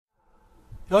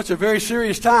No, it's a very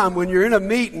serious time when you're in a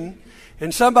meeting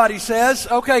and somebody says,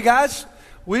 okay, guys,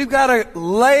 we've got to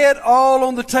lay it all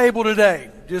on the table today.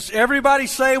 Just everybody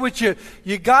say what you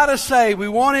got to say. We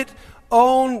want it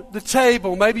on the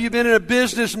table. Maybe you've been in a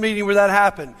business meeting where that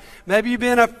happened. Maybe you've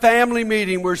been in a family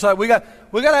meeting where it's like, we got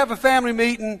to have a family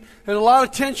meeting. There's a lot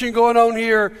of tension going on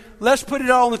here. Let's put it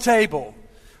all on the table.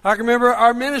 I can remember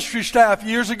our ministry staff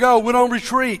years ago went on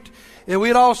retreat. And we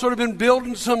had all sort of been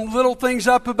building some little things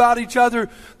up about each other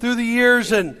through the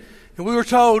years. And we were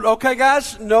told, okay,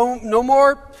 guys, no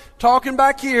more talking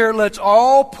back here. Let's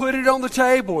all put it on the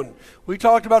table. And we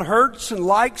talked about hurts and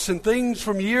likes and things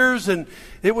from years. And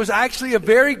it was actually a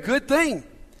very good thing.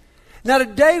 Now,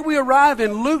 today we arrive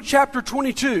in Luke chapter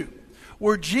 22,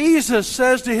 where Jesus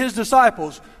says to his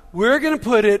disciples, we're going to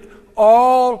put it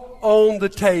all on the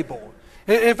table.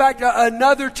 In fact,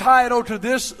 another title to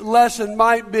this lesson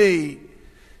might be,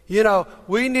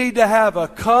 we need to have a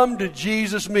come to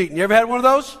Jesus meeting. You ever had one of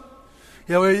those?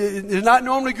 It's not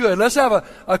normally good. Let's have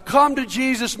a come to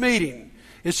Jesus meeting.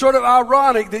 It's sort of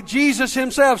ironic that Jesus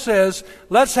himself says,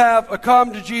 let's have a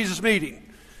come to Jesus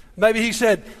meeting. Maybe he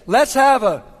said, let's have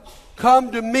a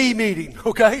come to me meeting,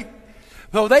 okay?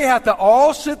 So they have to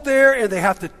all sit there and they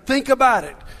have to think about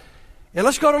it. And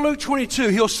let's go to Luke 22.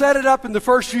 He'll set it up in the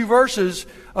first few verses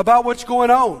about what's going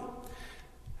on.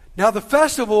 Now, the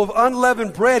festival of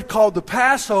unleavened bread called the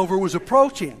Passover was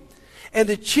approaching. And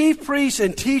the chief priests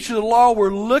and teachers of the law were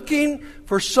looking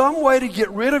for some way to get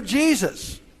rid of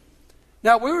Jesus.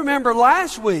 Now, we remember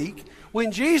last week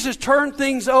when Jesus turned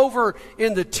things over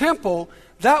in the temple,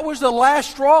 that was the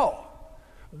last straw.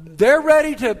 They're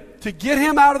ready to get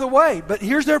him out of the way. But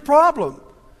here's their problem.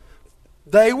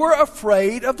 They were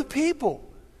afraid of the people.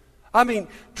 I mean,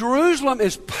 Jerusalem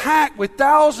is packed with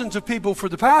thousands of people for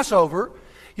the Passover.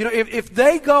 If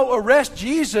they go arrest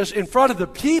Jesus in front of the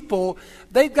people,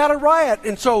 they've got a riot.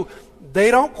 And so they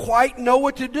don't quite know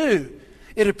what to do.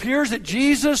 It appears that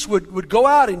Jesus would go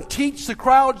out and teach the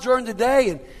crowds during the day,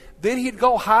 and then he'd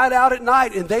go hide out at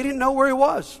night, and they didn't know where he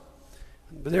was.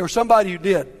 But there was somebody who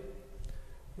did.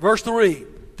 Verse 3,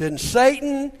 then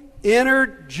Satan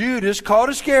entered Judas, called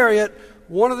Iscariot,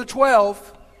 one of the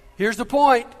 12. Here's the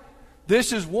point.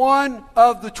 This is one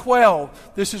of the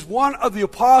 12. This is one of the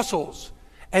apostles.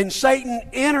 And Satan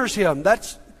enters him.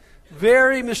 That's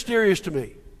very mysterious to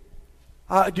me.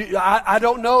 I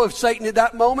don't know if Satan at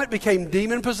that moment became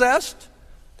demon-possessed,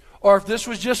 or if this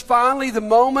was just finally the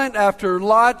moment after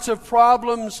lots of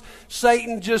problems,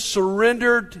 Satan just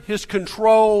surrendered his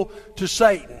control to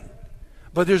Satan.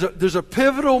 But there's a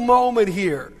pivotal moment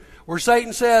here where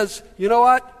Satan says, you know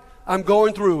what? I'm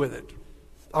going through with it.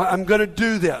 I'm going to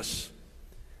do this.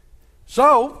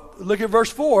 So, look at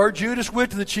verse 4. Judas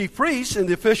went to the chief priests and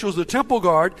the officials of the temple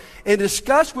guard and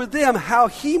discussed with them how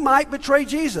he might betray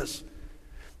Jesus.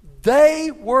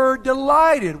 They were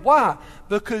delighted. Why?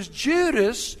 Because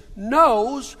Judas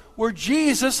knows where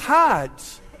Jesus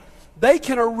hides. They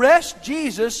can arrest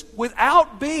Jesus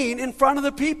without being in front of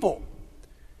the people.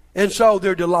 And so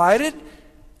they're delighted,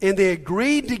 and they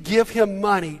agreed to give him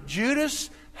money.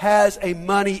 Judas has a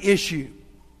money issue.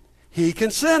 He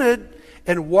consented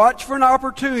and watched for an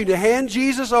opportunity to hand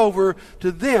Jesus over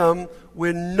to them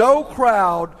when no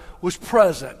crowd was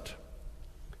present.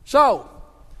 So,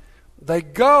 they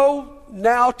go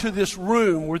now to this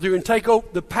room where they're going to take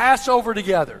the Passover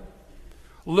together.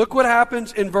 Look what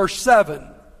happens in verse 7.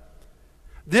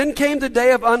 Then came the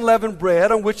day of unleavened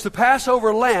bread on which the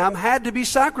Passover lamb had to be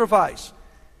sacrificed.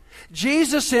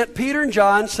 Jesus sent Peter and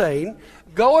John saying,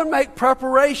 go and make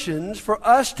preparations for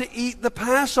us to eat the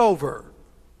Passover.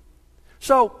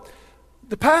 So,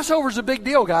 the Passover is a big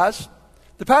deal, guys.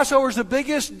 The Passover is the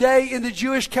biggest day in the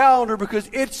Jewish calendar because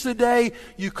it's the day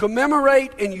you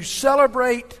commemorate and you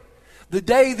celebrate the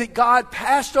day that God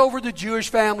passed over the Jewish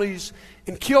families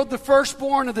and killed the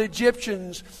firstborn of the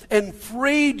Egyptians and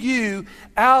freed you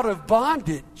out of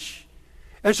bondage.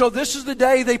 And so this is the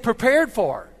day they prepared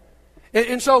for.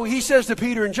 And so he says to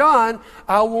Peter and John,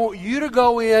 I want you to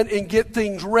go in and get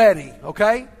things ready,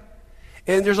 okay?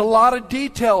 And there's a lot of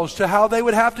details to how they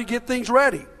would have to get things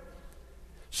ready.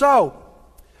 So,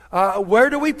 where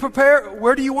do we prepare?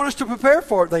 Where do you want us to prepare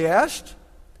for it? They asked.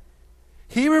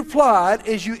 He replied,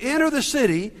 as you enter the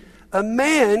city, a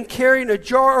man carrying a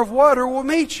jar of water will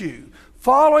meet you.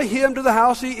 Follow him to the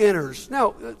house he enters.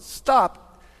 Now,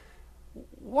 stop.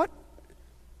 What?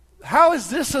 How is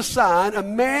this a sign? A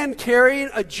man carrying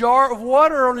a jar of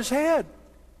water on his head.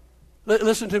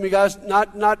 Listen to me, guys.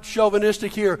 Not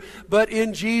chauvinistic here, but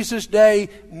in Jesus' day,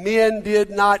 men did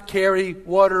not carry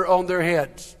water on their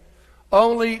heads.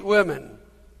 Only women.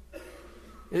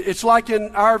 It's like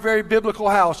in our very biblical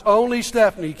house. Only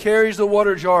Stephanie carries the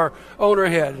water jar on her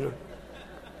head.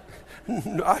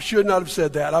 I should not have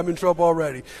said that. I'm in trouble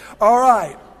already. All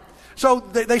right. So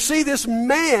they see this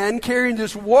man carrying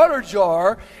this water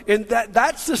jar, and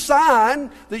that's the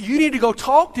sign that you need to go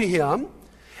talk to him.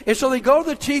 And so they go to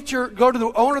the teacher, go to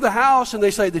the owner of the house, and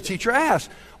they say, the teacher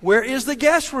asks, where is the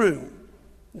guest room?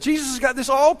 Jesus has got this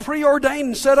all preordained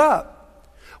and set up.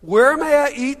 Where may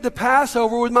I eat the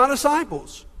Passover with my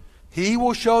disciples? He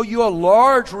will show you a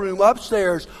large room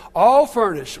upstairs, all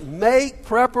furnished. Make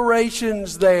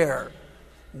preparations there.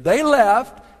 They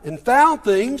left and found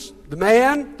things, the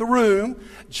man, the room,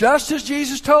 just as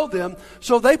Jesus told them,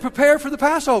 so they prepared for the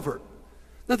Passover.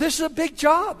 Now, this is a big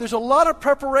job. There's a lot of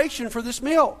preparation for this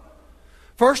meal.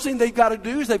 First thing they've got to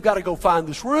do is they've got to go find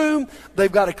this room.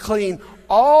 They've got to clean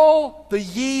all the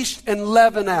yeast and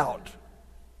leaven out.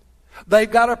 They've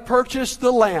got to purchase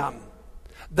the lamb.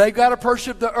 They've got to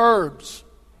purchase the herbs.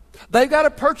 They've got to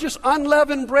purchase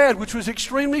unleavened bread, which was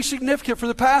extremely significant for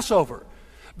the Passover.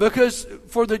 Because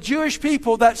for the Jewish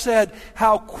people, that said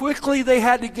how quickly they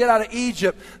had to get out of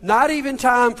Egypt, not even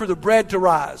time for the bread to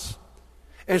rise.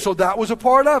 And so that was a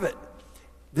part of it.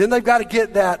 Then they've got to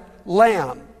get that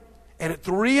lamb. And at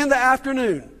 3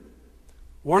 p.m,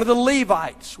 one of the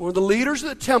Levites, one of the leaders of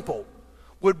the temple,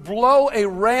 would blow a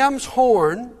ram's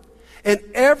horn, and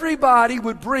everybody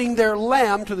would bring their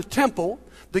lamb to the temple.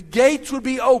 The gates would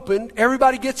be opened.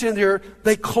 Everybody gets in there.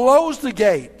 They close the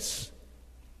gates.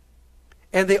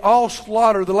 And they all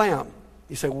slaughter the lamb.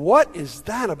 You say, what is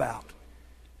that about?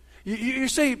 You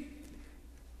see,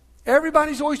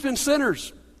 everybody's always been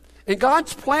sinners. And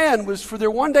God's plan was for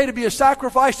there one day to be a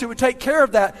sacrifice that would take care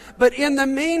of that. But in the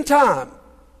meantime,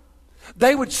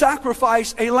 they would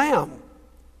sacrifice a lamb.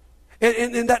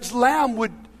 And that lamb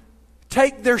would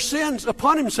take their sins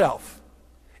upon himself.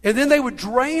 And then they would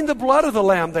drain the blood of the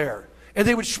lamb there. And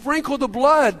they would sprinkle the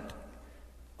blood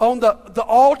on the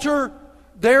altar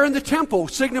there in the temple,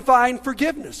 signifying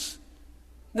forgiveness.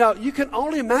 Now, you can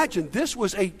only imagine this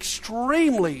was an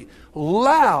extremely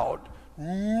loud,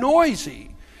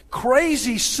 noisy,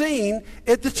 crazy scene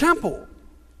at the temple.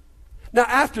 Now,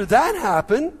 after that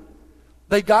happened,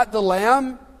 they got the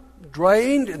lamb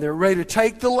drained, and they're ready to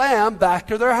take the lamb back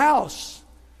to their house.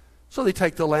 So they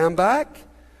take the lamb back,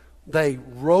 they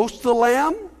roast the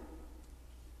lamb,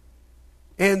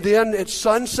 and then at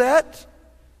sunset,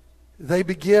 they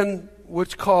begin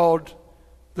what's called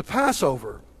the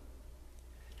Passover.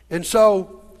 And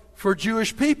so, for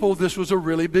Jewish people, this was a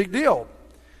really big deal.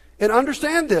 And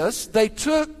understand this, they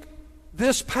took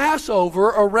this Passover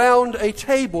around a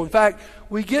table. In fact,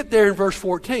 we get there in verse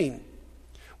 14.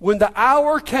 When the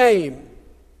hour came,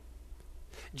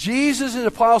 Jesus and the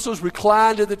apostles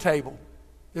reclined at the table.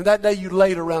 And that day you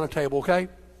laid around a table, okay?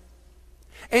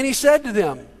 And he said to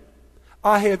them,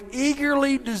 I have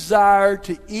eagerly desired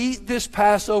to eat this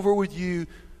Passover with you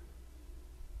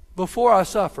before I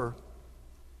suffer.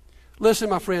 Listen,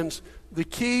 my friends, the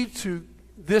key to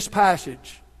this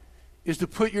passage is to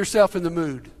put yourself in the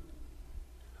mood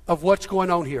of what's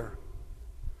going on here.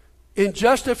 In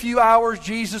just a few hours,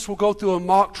 Jesus will go through a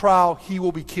mock trial. He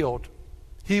will be killed.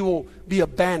 He will be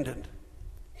abandoned.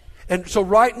 And so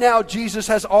right now, Jesus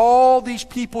has all these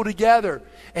people together,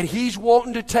 and he's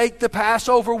wanting to take the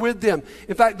Passover with them.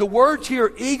 In fact, the words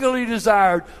here, eagerly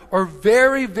desired, are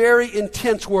very, very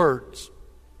intense words.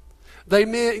 They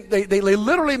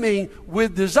literally mean,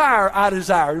 with desire, I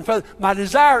desire. In fact, my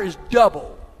desire is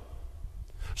double.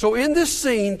 So in this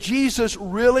scene, Jesus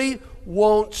really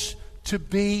wants to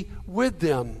be with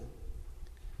them.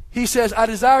 He says, I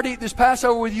desire to eat this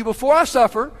Passover with you before I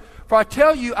suffer, for I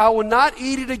tell you, I will not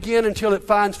eat it again until it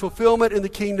finds fulfillment in the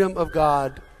kingdom of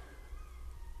God.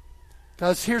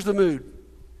 Guys, here's the mood.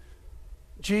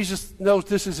 Jesus knows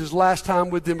this is his last time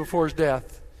with them before his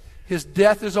death. His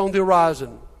death is on the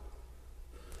horizon.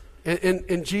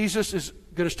 And Jesus is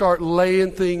going to start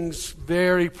laying things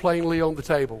very plainly on the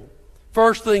table.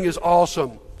 First thing is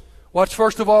awesome. What's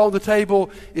first of all on the table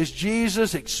is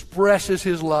Jesus expresses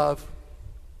his love.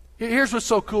 Here's what's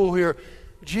so cool here.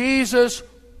 Jesus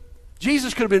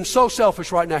could have been so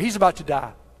selfish right now. He's about to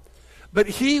die. But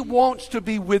he wants to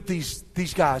be with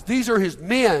these guys. These are his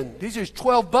men. These are his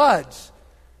 12 buds.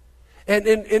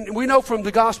 And we know from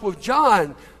the Gospel of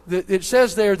John that it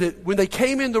says there that when they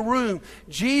came in the room,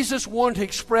 Jesus wanted to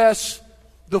express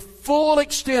the full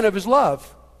extent of his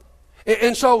love.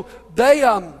 And so they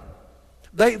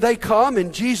come,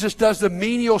 and Jesus does the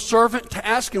menial servant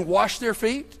task and wash their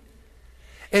feet.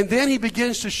 And then he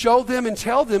begins to show them and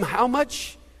tell them how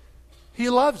much he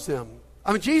loves them.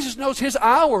 I mean, Jesus knows his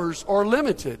hours are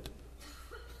limited.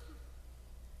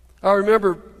 I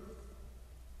remember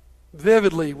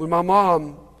vividly when my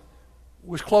mom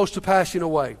was close to passing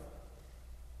away.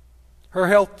 Her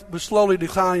health was slowly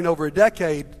declining over a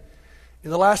decade. In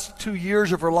the last 2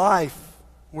 years of her life,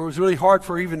 where it was really hard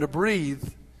for her even to breathe,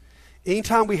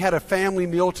 anytime we had a family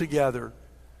meal together,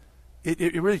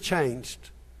 it really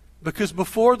changed. Because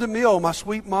before the meal, my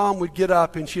sweet mom would get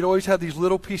up and she'd always have these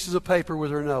little pieces of paper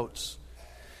with her notes.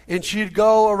 And she'd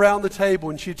go around the table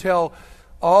and she'd tell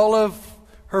all of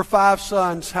her 5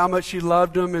 sons how much she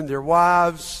loved them and their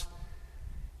wives.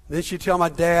 Then she'd tell my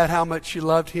dad how much she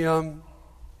loved him.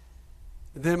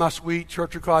 And then my sweet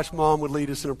Church of Christ mom would lead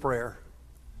us in a prayer.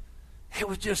 It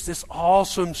was just this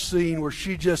awesome scene where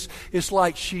it's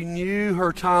like she knew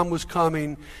her time was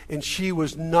coming and she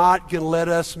was not going to let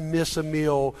us miss a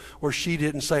meal where she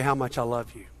didn't say how much I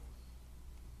love you.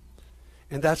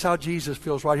 And that's how Jesus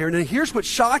feels right here. And then here's what's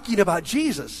shocking about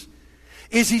Jesus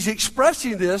is he's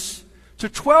expressing this to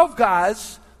 12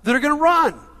 guys that are going to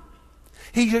run.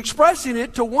 He's expressing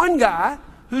it to one guy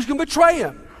who's going to betray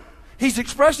him. He's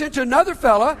expressing it to another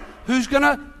fella who's going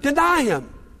to deny him.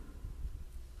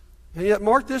 And yet,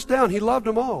 mark this down, he loved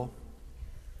them all.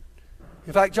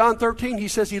 In fact, John 13, he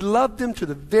says he loved them to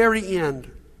the very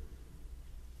end.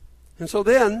 And so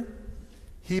then,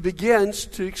 he begins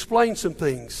to explain some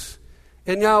things.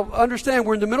 And now, understand,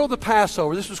 we're in the middle of the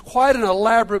Passover. This was quite an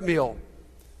elaborate meal.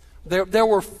 There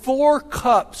were 4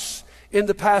 cups in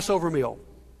the Passover meal.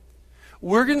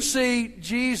 We're going to see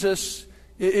Jesus,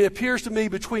 it appears to me,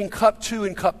 between cup 2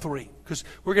 and cup 3. Because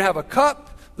we're going to have a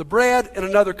cup, the bread, and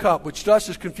another cup, which to us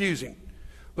is confusing.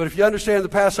 But if you understand the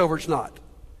Passover, it's not.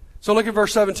 So look at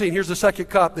verse 17. Here's the second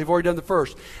cup. They've already done the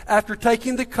first. After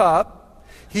taking the cup,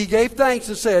 he gave thanks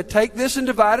and said, "Take this and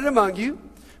divide it among you.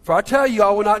 For I tell you, I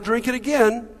will not drink it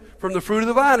again from the fruit of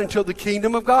the vine until the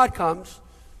kingdom of God comes."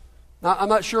 Now, I'm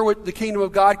not sure what the kingdom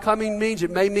of God coming means.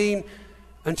 It may mean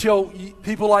until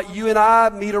people like you and I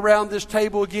meet around this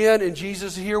table again and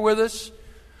Jesus is here with us.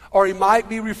 Or he might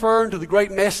be referring to the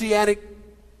great messianic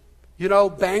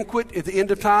banquet at the end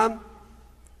of time.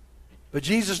 But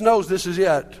Jesus knows this is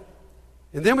it.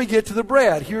 And then we get to the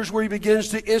bread. Here's where he begins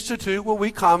to institute what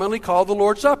we commonly call the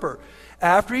Lord's Supper.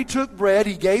 After he took bread,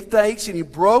 he gave thanks and he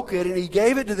broke it and he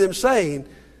gave it to them saying,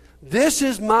 "This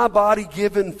is my body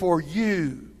given for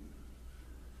you.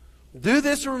 Do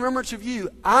this in remembrance of you.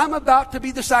 I'm about to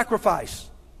be the sacrifice."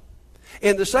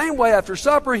 In the same way, after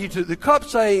supper, he took the cup,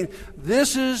 saying,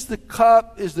 "This is the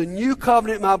cup, is the new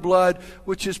covenant in my blood,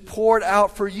 which is poured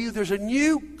out for you." There's a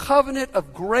new covenant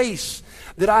of grace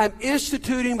that I am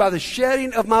instituting by the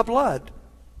shedding of my blood.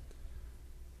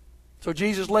 So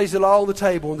Jesus lays it all on the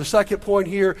table. And the second point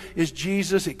here is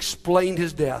Jesus explained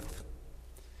his death.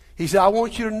 He said, "I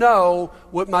want you to know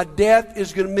what my death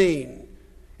is going to mean."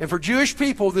 And for Jewish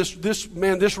people, this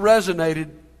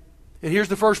resonated. And here's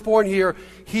the first point here.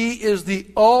 He is the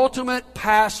ultimate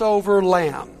Passover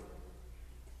lamb.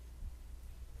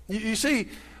 You see,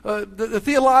 the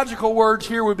theological words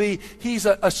here would be, he's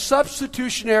a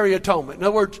substitutionary atonement. In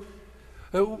other words,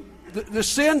 the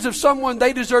sins of someone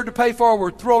they deserve to pay for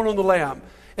were thrown on the lamb.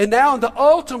 And now the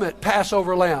ultimate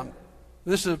Passover lamb.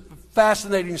 This is a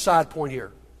fascinating side point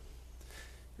here.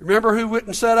 Remember who went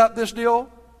and set up this deal?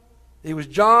 It was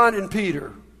John and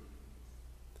Peter.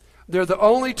 They're the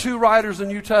only 2 writers in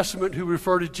the New Testament who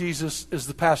refer to Jesus as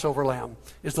the Passover lamb,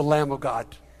 as the Lamb of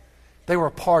God. They were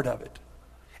a part of it.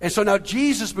 And so now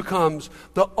Jesus becomes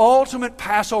the ultimate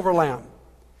Passover lamb.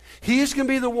 He is going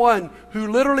to be the one who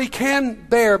literally can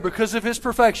bear, because of his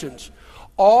perfections,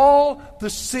 all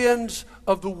the sins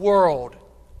of the world.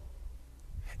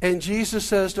 And Jesus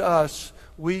says to us,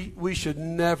 we should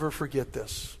never forget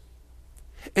this.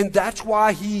 And that's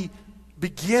why he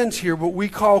begins here what we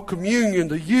call communion,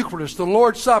 the Eucharist, the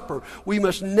Lord's Supper. We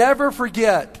must never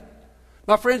forget.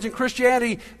 My friends, in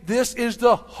Christianity, this is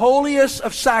the holiest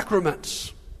of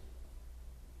sacraments.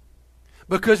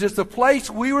 Because it's the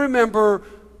place we remember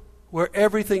where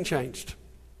everything changed.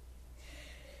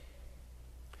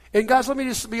 And guys, let me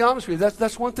just be honest with you.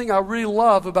 That's one thing I really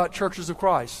love about Churches of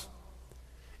Christ,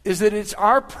 is that it's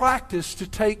our practice to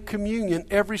take communion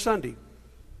every Sunday.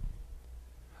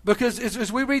 Because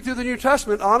as we read through the New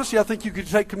Testament, honestly, I think you could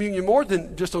take communion more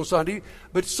than just on Sunday.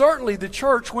 But certainly the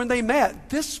church, when they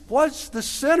met, this was the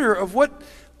center of what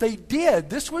they did.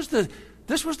 This was the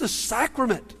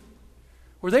sacrament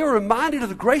where they were reminded of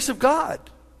the grace of God.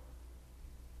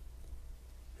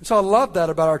 And so I love that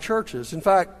about our churches. In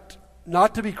fact,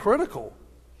 not to be critical,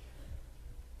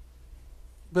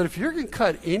 but if you're going to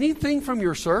cut anything from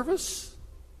your service,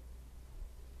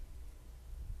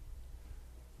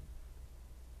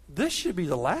 this should be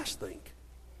the last thing.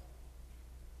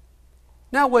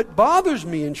 Now, what bothers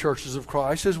me in churches of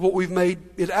Christ is what we've made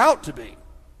it out to be.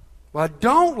 What I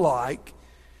don't like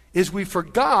is we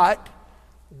forgot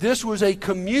this was a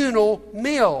communal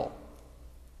meal.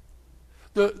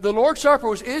 The Lord's Supper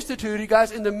was instituted,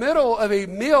 guys, in the middle of a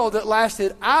meal that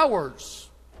lasted hours.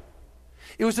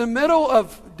 It was in the middle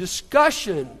of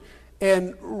discussion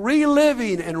and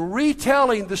reliving and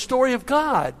retelling the story of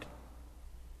God.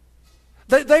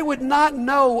 They would not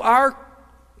know our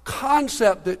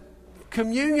concept that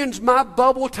communion's my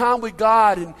bubble time with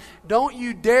God, and don't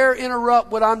you dare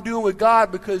interrupt what I'm doing with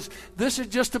God because this is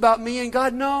just about me and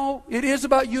God. No, it is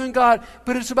about you and God,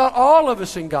 but it's about all of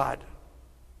us and God.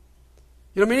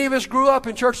 You know, many of us grew up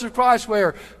in churches of Christ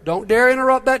where don't dare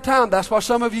interrupt that time. That's why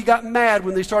some of you got mad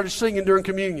when they started singing during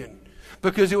communion,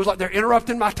 because it was like they're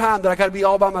interrupting my time that I got to be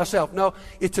all by myself. No,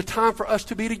 it's a time for us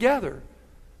to be together.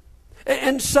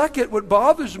 And second, what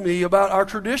bothers me about our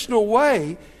traditional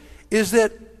way is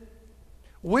that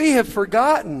we have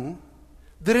forgotten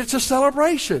that it's a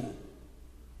celebration.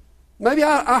 Maybe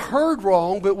I heard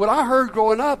wrong, but what I heard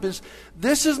growing up is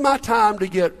this is my time to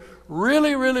get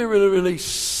really, really, really, really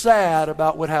sad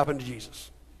about what happened to Jesus.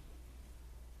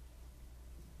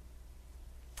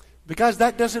 Because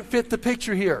that doesn't fit the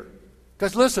picture here.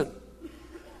 Because listen,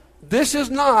 this is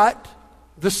not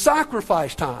the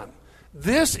sacrifice time.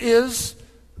 This is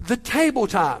the table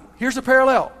time. Here's the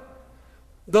parallel.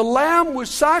 The lamb was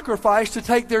sacrificed to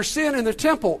take their sin in the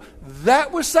temple.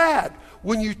 That was sad.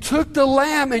 When you took the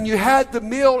lamb and you had the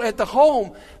meal at the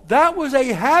home, that was a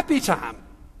happy time.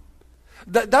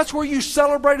 That's where you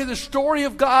celebrated the story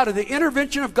of God and the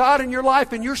intervention of God in your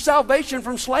life and your salvation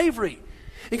from slavery.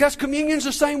 And guys, communion's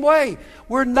the same way.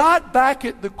 We're not back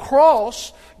at the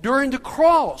cross during the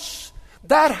cross.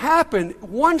 That happened.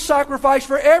 One sacrifice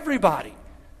for everybody.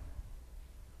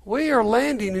 We are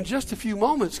landing in just a few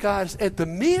moments, guys, at the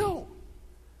meal.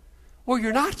 Well,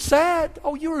 you're not sad.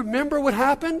 Oh, you remember what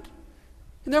happened?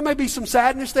 And there may be some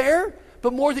sadness there,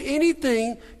 but more than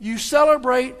anything, you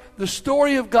celebrate the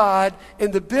story of God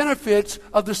and the benefits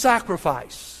of the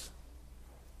sacrifice.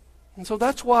 And so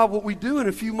that's why what we do in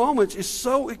a few moments is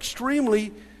so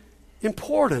extremely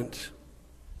important.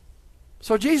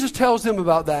 So Jesus tells them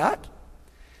about that.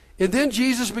 And then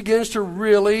Jesus begins to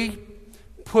really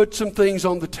put some things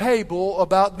on the table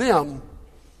about them.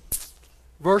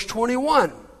 Verse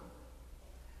 21.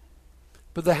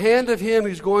 But the hand of him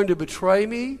who's going to betray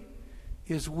me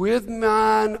is with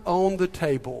mine on the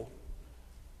table.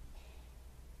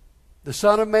 The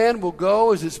Son of Man will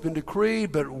go as it's been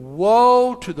decreed, but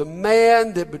woe to the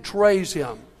man that betrays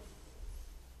him.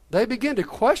 They begin to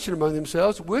question among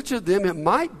themselves which of them it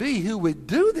might be who would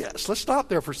do this. Let's stop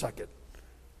there for a second.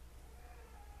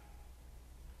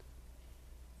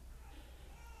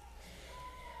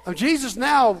 Jesus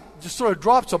now just sort of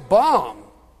drops a bomb.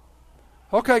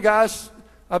 Okay, guys,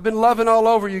 I've been loving all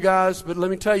over you guys, but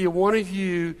let me tell you, one of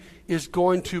you is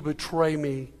going to betray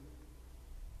me.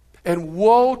 And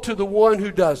woe to the one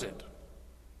who does it.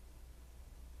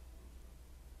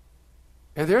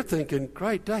 And they're thinking,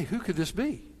 great day, who could this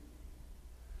be?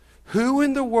 Who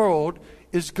in the world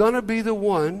is going to be the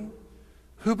one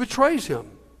who betrays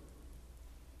him?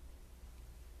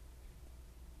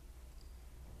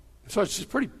 So it's just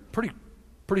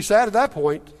pretty sad at that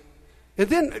point. And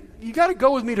then you got to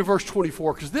go with me to verse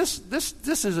 24, because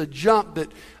this is a jump that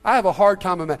I have a hard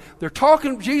time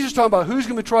imagining. Jesus talking about who's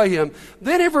going to betray him.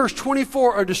 Then in verse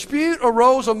 24, a dispute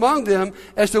arose among them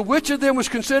as to which of them was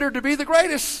considered to be the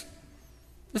greatest.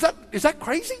 Is that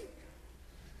crazy?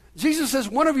 Jesus says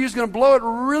one of you is going to blow it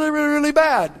really, really, really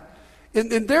bad.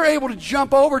 And they're able to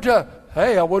jump over to,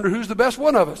 hey, I wonder who's the best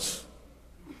one of us.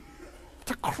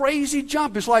 It's a crazy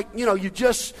jump. It's like, you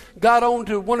just got on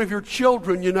to one of your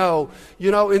children,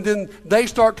 and then they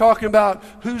start talking about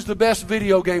who's the best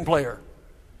video game player.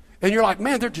 And you're like,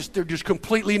 man, they're just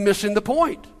completely missing the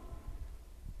point.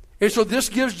 And so this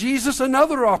gives Jesus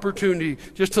another opportunity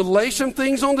just to lay some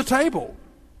things on the table.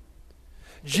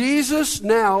 Jesus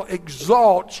now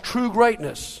exalts true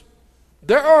greatness.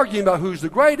 They're arguing about who's the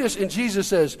greatest, and Jesus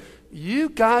says, you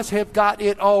guys have got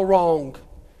it all wrong.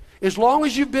 As long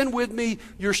as you've been with me,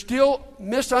 you're still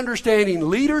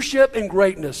misunderstanding leadership and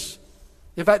greatness.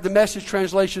 In fact, the Message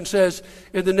translation says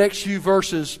in the next few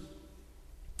verses,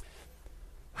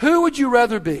 who would you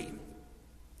rather be?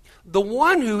 The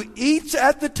one who eats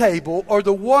at the table or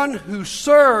the one who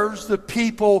serves the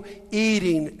people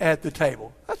eating at the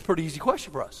table? That's a pretty easy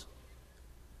question for us.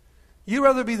 You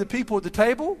rather be the people at the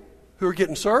table who are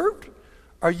getting served,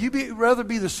 or rather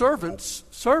be the servants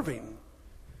serving?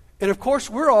 And of course,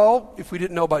 we're all, if we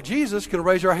didn't know about Jesus, going to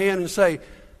raise our hand and say,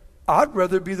 I'd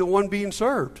rather be the one being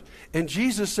served. And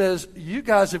Jesus says, you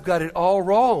guys have got it all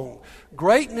wrong.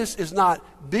 Greatness is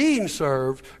not being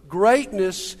served.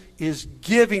 Greatness is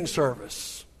giving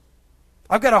service.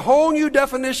 I've got a whole new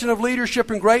definition of leadership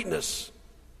and greatness.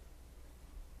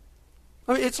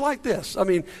 I mean, it's like this. I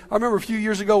mean, I remember a few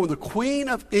years ago when the Queen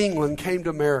of England came to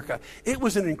America. It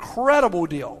was an incredible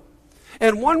deal.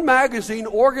 And one magazine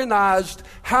organized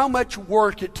how much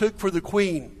work it took for the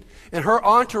Queen and her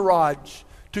entourage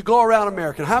to go around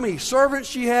America. How many servants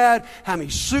she had, how many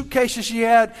suitcases she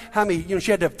had, how many,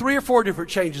 she had to have 3 or 4 different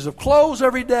changes of clothes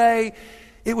every day.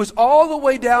 It was all the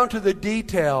way down to the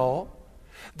detail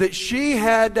that she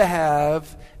had to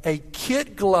have a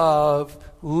kid glove,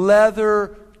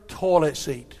 leather toilet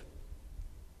seat.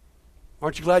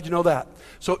 Aren't you glad you know that?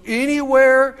 So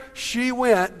anywhere she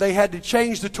went, they had to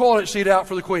change the toilet seat out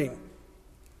for the Queen.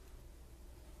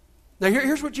 Now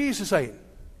here's what Jesus is saying.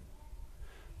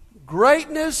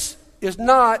 Greatness is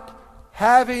not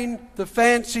having the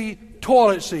fancy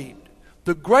toilet seat.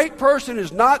 The great person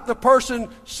is not the person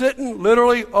sitting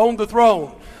literally on the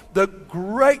throne.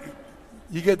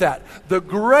 You get that? The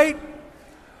great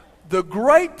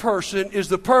person is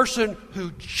the person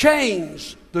who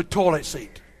changed the toilet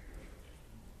seat.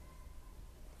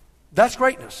 That's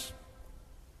greatness.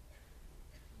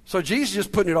 So Jesus is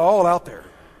just putting it all out there.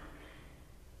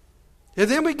 And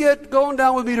then we get going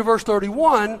down with me to verse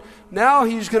 31. Now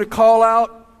he's going to call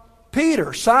out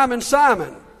Peter, Simon,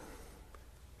 Simon.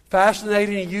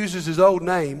 Fascinating, he uses his old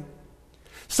name.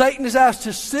 Satan is asked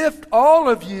to sift all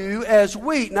of you as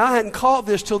wheat. Now I hadn't caught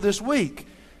this till this week.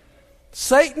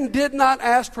 Satan did not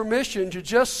ask permission to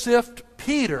just sift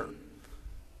Peter.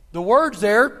 The words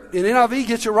there, in NIV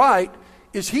gets it right,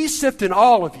 is he's sifting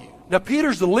all of you. Now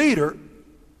Peter's the leader,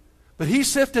 but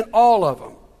he's sifting all of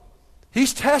them.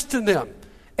 He's testing them.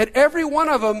 And every one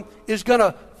of them is going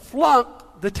to flunk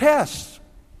the test.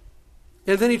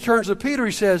 And then he turns to Peter,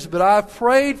 he says, but I've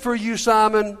prayed for you,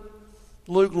 Simon.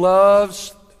 Luke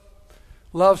loves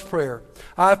prayer.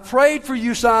 I've prayed for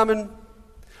you, Simon,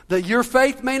 that your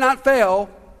faith may not fail.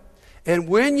 And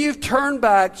when you've turned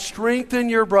back, strengthen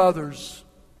your brothers.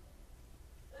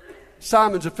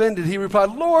 Simon's offended. He replied,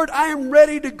 Lord, I am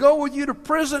ready to go with you to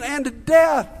prison and to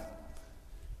death.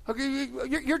 Okay,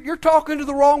 you're talking to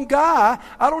the wrong guy.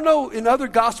 I don't know. In other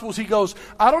Gospels, he goes,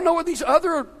 I don't know what these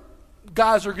other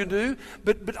guys are going to do,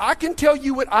 but I can tell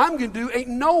you what I'm going to do. Ain't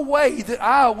no way that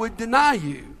I would deny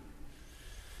you.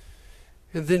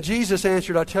 And then Jesus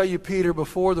answered, I tell you, Peter,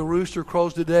 before the rooster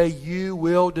crows today, you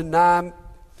will deny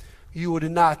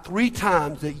 3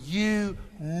 times that you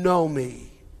know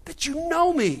me. That you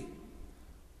know me.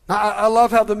 I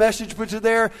love how the Message puts it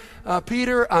there.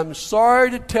 Peter, I'm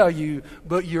sorry to tell you,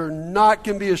 but you're not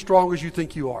going to be as strong as you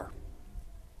think you are.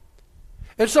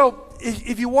 And so,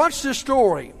 if you watch this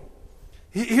story,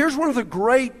 here's one of the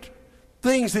great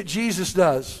things that Jesus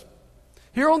does.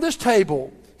 Here on this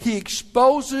table, he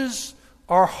exposes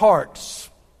our hearts.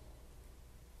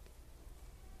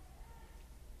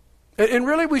 And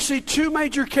really, we see 2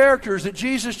 major characters that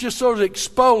Jesus just sort of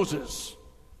exposes.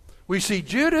 We see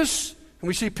Judas and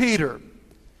we see Peter.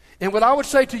 And what I would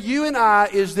say to you and I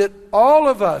is that all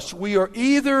of us, we are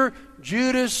either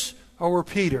Judas or we're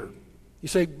Peter. You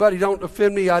say, buddy, don't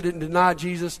offend me. I didn't deny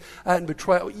Jesus. I didn't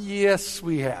betray. Yes,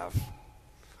 we have.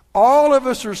 All of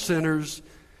us are sinners.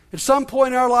 At some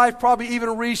point in our life, probably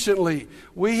even recently,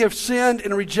 we have sinned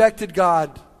and rejected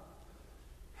God.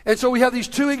 And so we have these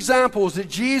 2 examples that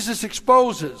Jesus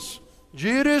exposes,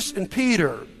 Judas and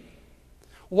Peter.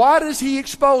 Why does he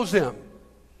expose them?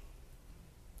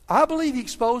 I believe he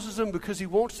exposes them because he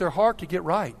wants their heart to get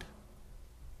right.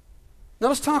 Now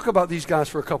let's talk about these guys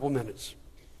for a couple minutes.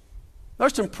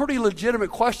 There's some pretty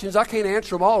legitimate questions. I can't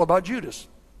answer them all about Judas.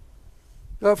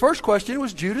 The first question,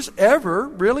 was Judas ever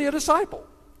really a disciple?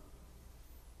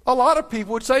 A lot of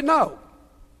people would say no.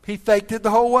 He faked it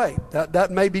the whole way.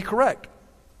 That may be correct.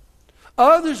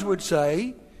 Others would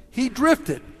say he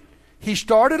drifted. He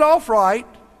started off right,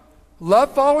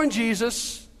 loved following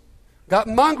Jesus, got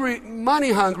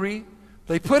money hungry.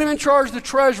 They put him in charge of the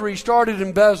treasury. He started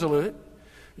embezzling it.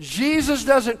 Jesus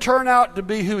doesn't turn out to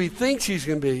be who he thinks he's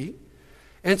going to be.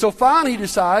 And so finally he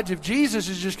decides if Jesus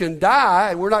is just going to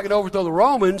die and we're not going to overthrow the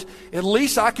Romans, at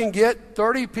least I can get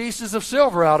 30 pieces of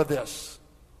silver out of this.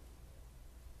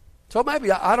 So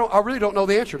maybe I really don't know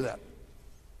the answer to that.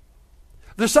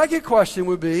 The second question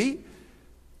would be,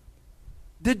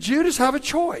 did Judas have a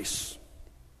choice?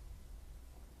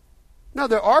 Now,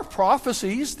 there are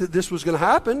prophecies that this was going to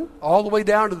happen, all the way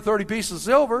down to the 30 pieces of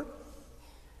silver.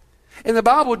 And the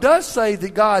Bible does say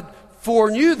that God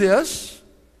foreknew this.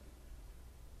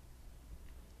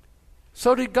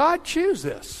 So did God choose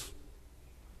this?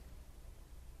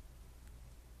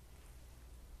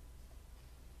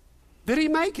 Did he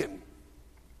make him?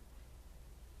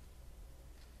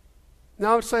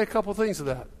 Now I would say a couple things to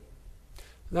that.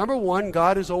 Number one,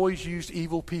 God has always used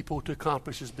evil people to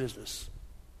accomplish his business.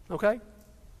 Okay?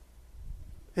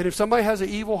 And if somebody has an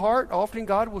evil heart, often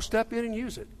God will step in and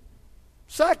use it.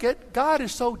 Second, God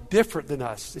is so different than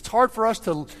us. It's hard for us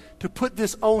to put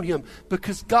this on him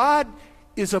because God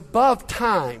is above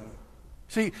time.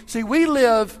 See, we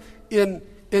live in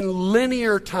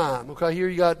linear time. Okay, here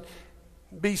you got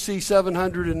BC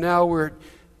 700 and now we're at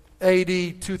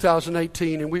AD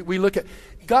 2018. And we look at,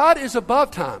 God is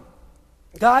above time.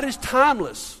 God is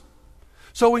timeless.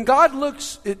 So when God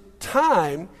looks at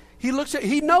time, he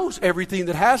knows everything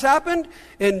that has happened,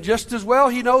 and just as well,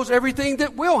 he knows everything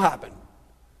that will happen.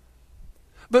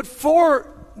 But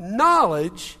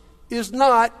foreknowledge is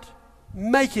not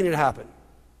making it happen.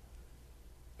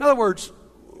 In other words,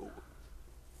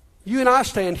 you and I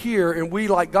stand here, and we,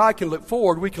 like God, can look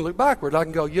forward, we can look backward. I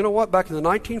can go, you know what, back in the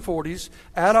 1940s,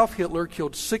 Adolf Hitler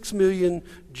killed 6 million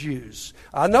Jews.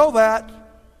 I know that.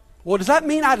 Well, does that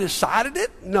mean I decided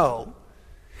it? No.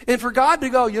 And for God to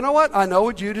go, you know what, I know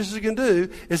what Judas is going to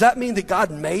do. Does that mean that God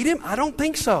made him? I don't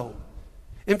think so.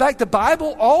 In fact, the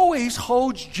Bible always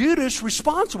holds Judas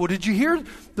responsible. Did you hear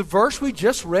the verse we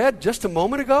just read just a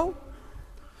moment ago?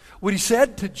 What he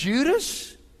said to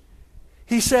Judas?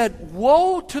 He said,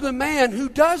 woe to the man who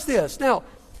does this. Now,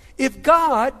 if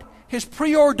God has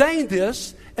preordained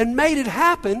this and made it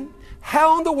happen,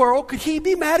 how in the world could he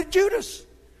be mad at Judas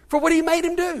for what he made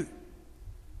him do?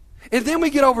 And then we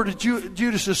get over to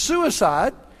Judas'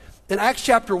 suicide. In Acts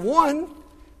chapter 1,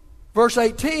 verse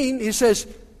 18, he says,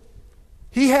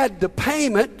 he had the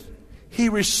payment he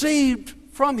received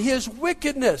from his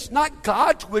wickedness. Not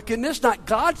God's wickedness, not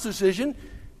God's decision,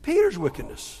 Peter's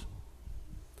wickedness.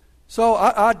 So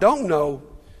I don't know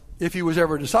if he was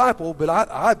ever a disciple, but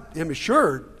I am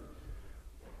assured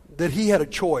that he had a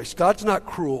choice. God's not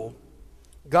cruel.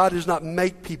 God does not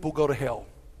make people go to hell.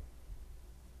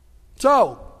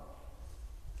 So,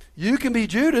 you can be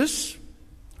Judas,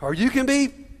 or you can be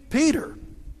Peter.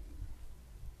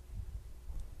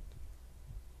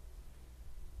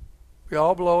 We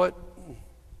all blow it.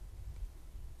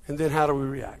 And then how do we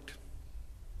react?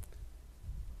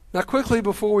 Now, quickly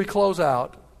before we close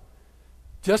out,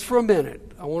 just for a minute,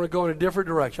 I want to go in a different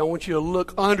direction. I want you to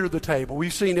look under the table.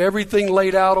 We've seen everything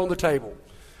laid out on the table.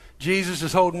 Jesus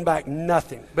is holding back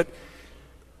nothing. But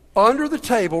under the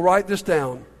table, write this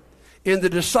down. In the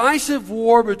decisive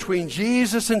war between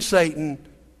Jesus and Satan,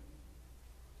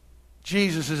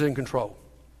 Jesus is in control.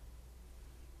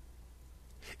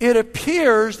 It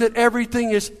appears that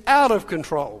everything is out of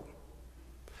control.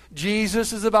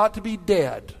 Jesus is about to be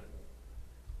dead.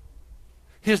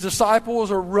 His disciples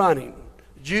are running.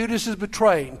 Judas is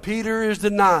betraying. Peter is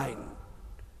denying.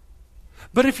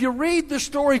 But if you read the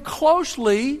story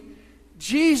closely,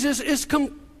 Jesus is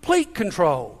complete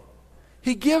control.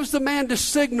 He gives the man the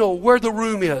signal where the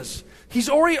room is. He's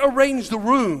already arranged the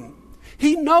room.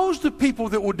 He knows the people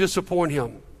that will disappoint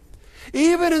him.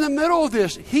 Even in the middle of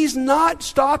this, he's not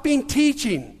stopping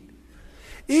teaching.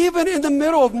 Even in the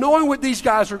middle of knowing what these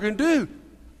guys are going to do,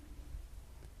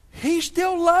 he's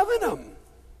still loving them.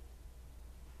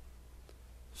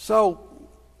 So,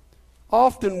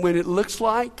 often when it looks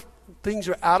like things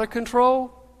are out of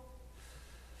control,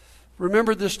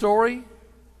 remember this story?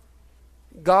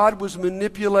 God was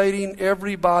manipulating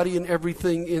everybody and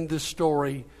everything in this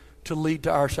story to lead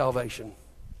to our salvation.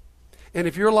 And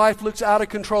if your life looks out of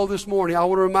control this morning, I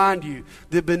want to remind you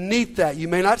that beneath that, you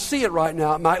may not see it right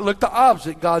now, it might look the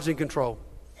opposite, God's in control.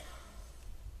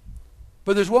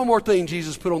 But there's one more thing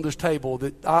Jesus put on this table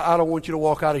that I don't want you to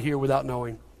walk out of here without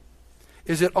knowing.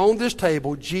 Is that on this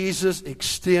table, Jesus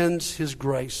extends his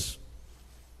grace.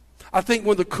 I think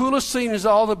one of the coolest scenes in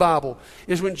all the Bible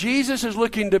is when Jesus is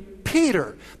looking to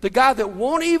Peter, the guy that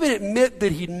won't even admit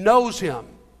that he knows him.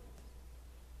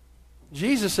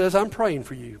 Jesus says, I'm praying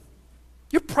for you.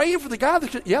 You're praying for the guy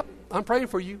that, yep, I'm praying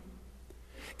for you.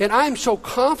 And I'm so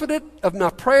confident of my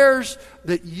prayers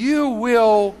that you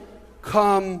will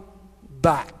come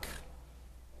back.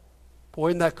 Boy,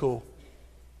 isn't that cool?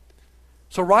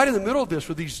 So right in the middle of this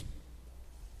with these,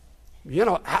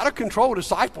 out of control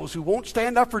disciples who won't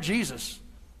stand up for Jesus,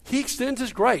 he extends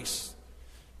his grace.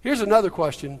 Here's another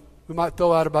question we might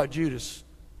throw out about Judas.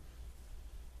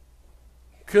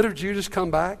 Could have Judas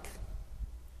come back?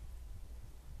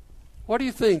 What do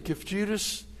you think if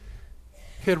Judas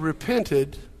had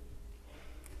repented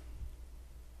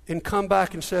and come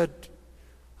back and said,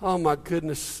 oh my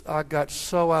goodness, I got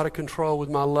so out of control with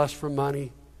my lust for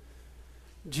money.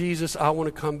 Jesus, I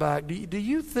want to come back. Do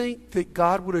you think that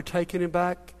God would have taken him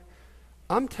back?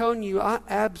 I'm telling you, I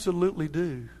absolutely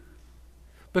do.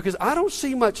 Because I don't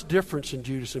see much difference in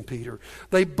Judas and Peter.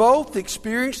 They both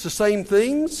experienced the same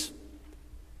things.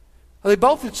 They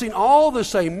both had seen all the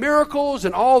same miracles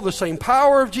and all the same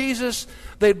power of Jesus.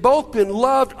 They'd both been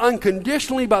loved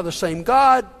unconditionally by the same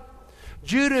God.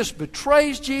 Judas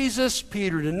betrays Jesus.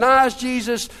 Peter denies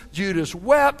Jesus. Judas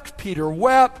wept. Peter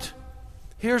wept.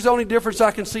 Here's the only difference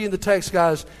I can see in the text,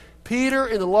 guys. Peter,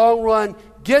 in the long run,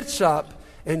 gets up,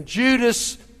 and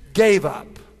Judas gave up.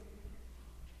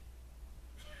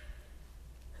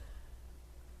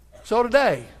 So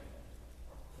today,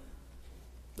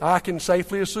 I can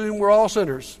safely assume we're all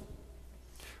sinners.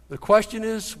 The question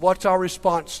is, what's our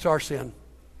response to our sin?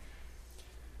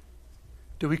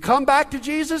 Do we come back to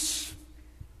Jesus?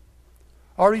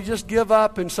 Or do we just give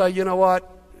up and say, you know what?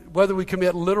 Whether we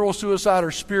commit literal suicide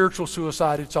or spiritual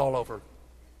suicide, it's all over.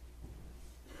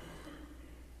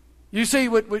 You see,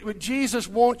 what Jesus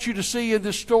wants you to see in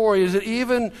this story is that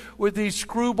even with these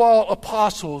screwball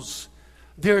apostles,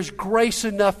 there's grace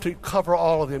enough to cover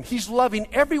all of them. He's loving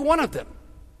every one of them.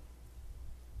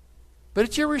 But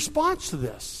it's your response to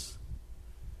this.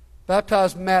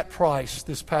 Baptized Matt Price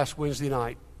this past Wednesday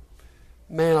night.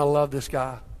 Man, I love this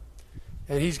guy.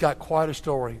 And he's got quite a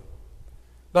story.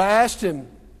 But I asked him,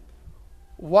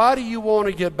 why do you want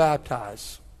to get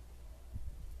baptized?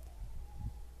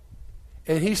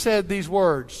 And he said these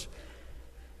words,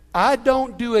 I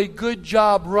don't do a good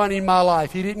job running my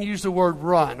life. He didn't use the word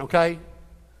run, okay?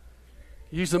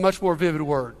 He used a much more vivid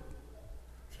word.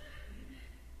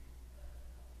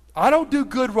 I don't do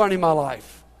good running my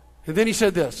life. And then he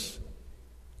said this,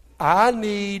 I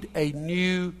need a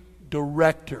new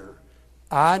director.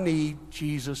 I need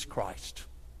Jesus Christ.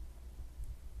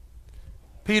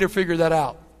 Peter figured that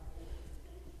out.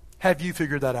 Have you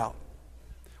figured that out?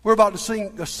 We're about to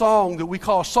sing a song that we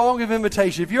call Song of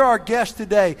Invitation. If you're our guest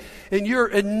today and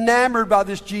you're enamored by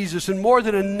this Jesus and more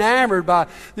than enamored by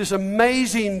this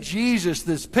amazing Jesus,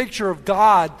 this picture of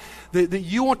God, that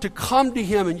you want to come to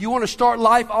Him and you want to start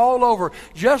life all over,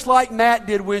 just like Matt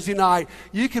did Wednesday night,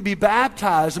 you could be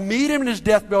baptized, meet Him in His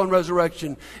death, burial, and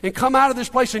resurrection, and come out of this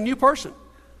place a new person.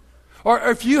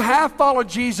 Or if you have followed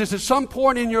Jesus at some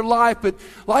point in your life, but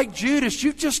like Judas,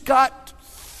 you just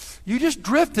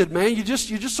drifted, man. You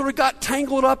just sort of got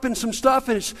tangled up in some stuff,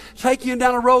 and it's taking you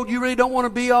down a road you really don't want to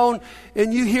be on,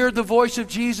 and you hear the voice of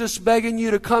Jesus begging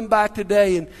you to come back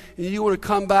today, and you want to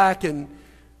come back, and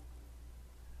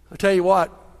I tell you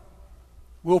what,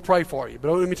 we'll pray for you.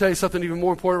 But let me tell you something even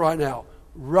more important right now.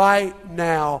 Right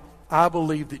now, I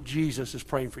believe that Jesus is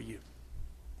praying for you.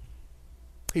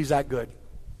 He's that good.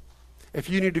 If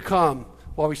you need to come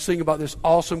while we sing about this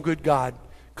awesome good God,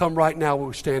 come right now while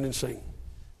we stand and sing.